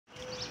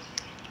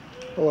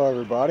Hello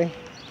everybody.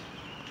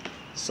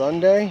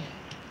 Sunday,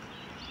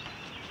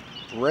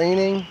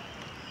 raining,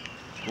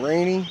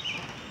 rainy.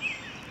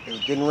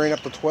 It didn't rain up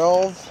to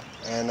 12,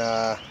 and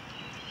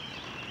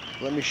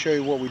let me show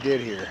you what we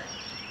did here.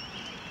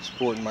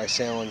 Sporting my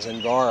Salmon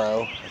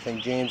Zangaro. I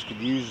think James could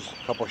use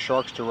a couple of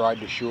sharks to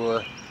ride to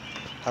shore.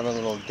 Having a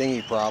little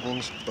dinghy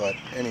problems, but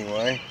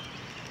anyway,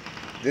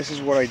 this is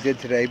what I did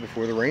today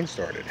before the rain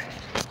started.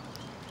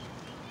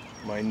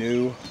 My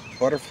new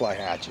butterfly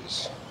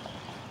hatches.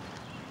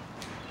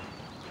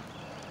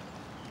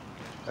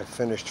 I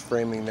finished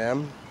framing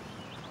them.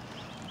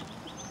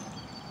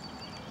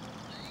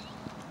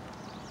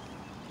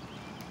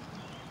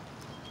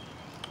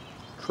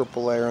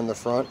 Triple layer in the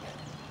front,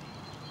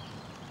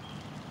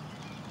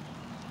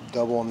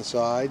 double on the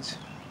sides.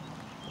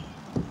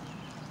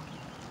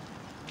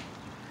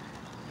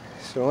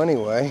 So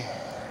anyway,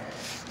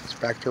 it's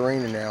back to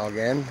raining now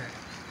again.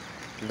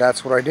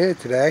 That's what I did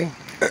today.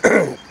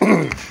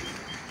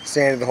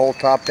 Sanded the whole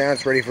top down.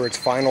 It's ready for its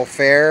final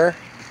fair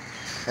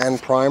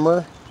and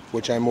primer,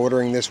 which I'm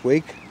ordering this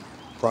week.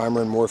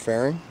 Primer and more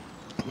fairing.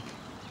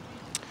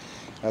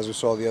 As we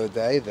saw the other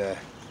day, the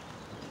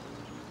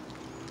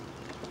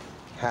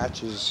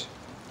hatch is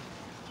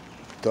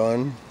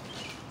done,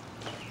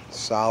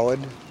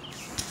 solid.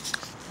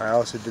 I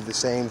also did the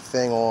same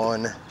thing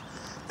on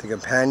the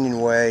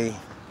companionway.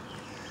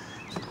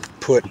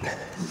 Put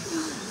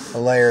a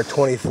layer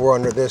 24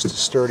 under this to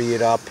sturdy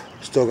it up.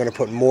 Still going to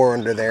put more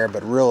under there,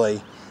 but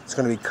really it's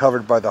going to be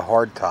covered by the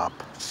hard top.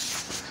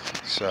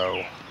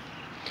 So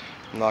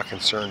I'm not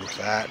concerned with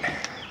that.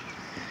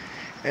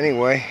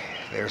 Anyway,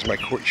 there's my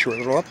short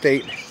little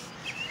update.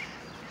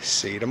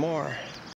 See you tomorrow.